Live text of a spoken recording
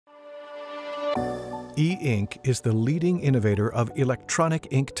E-ink is the leading innovator of electronic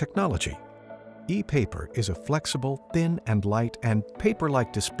ink technology. ePaper is a flexible, thin and light and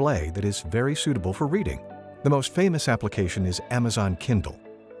paper-like display that is very suitable for reading. The most famous application is Amazon Kindle.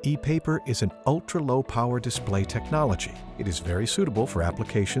 ePaper is an ultra-low power display technology. It is very suitable for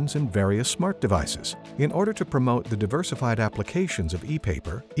applications in various smart devices. In order to promote the diversified applications of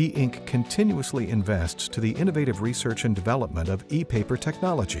ePaper, e-ink continuously invests to the innovative research and development of ePaper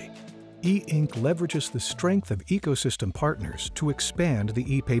technology. E-ink leverages the strength of ecosystem partners to expand the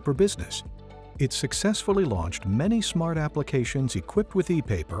ePaper business. It successfully launched many smart applications equipped with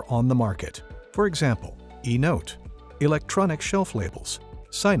ePaper on the market. For example, eNote, electronic shelf labels,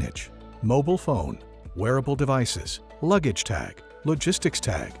 signage, mobile phone, wearable devices, luggage tag, logistics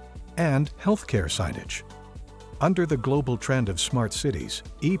tag, and healthcare signage. Under the global trend of smart cities,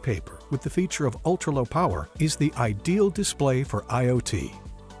 ePaper, with the feature of ultra-low power, is the ideal display for IoT.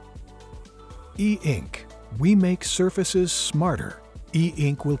 E-ink. We make surfaces smarter.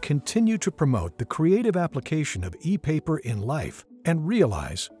 E-ink will continue to promote the creative application of ePaper in life and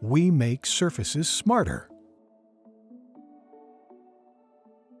realize we make surfaces smarter.